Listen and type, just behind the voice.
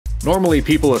Normally,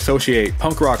 people associate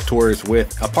punk rock tours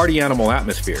with a party animal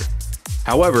atmosphere.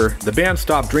 However, the band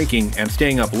stopped drinking and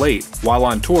staying up late while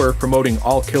on tour promoting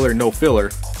All Killer No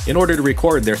Filler in order to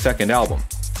record their second album.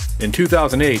 In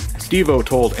 2008, Stevo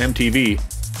told MTV,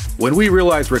 "When we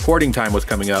realized recording time was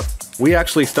coming up, we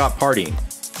actually stopped partying.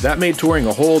 That made touring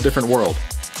a whole different world.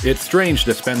 It's strange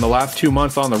to spend the last 2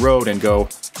 months on the road and go,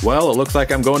 well, it looks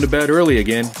like I'm going to bed early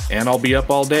again, and I'll be up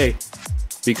all day.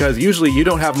 Because usually you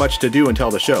don't have much to do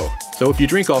until the show. So if you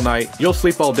drink all night, you'll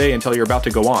sleep all day until you're about to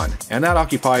go on, and that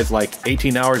occupies like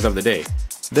 18 hours of the day.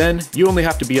 Then you only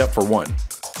have to be up for one."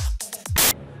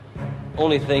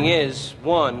 Only thing is,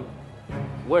 1,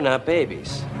 we're not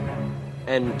babies.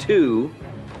 And 2,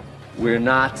 we're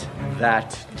not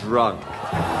that drunk.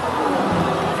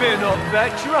 We're not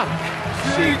that drunk.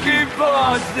 Cheeky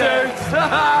bastards!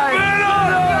 We're not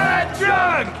that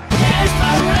drunk!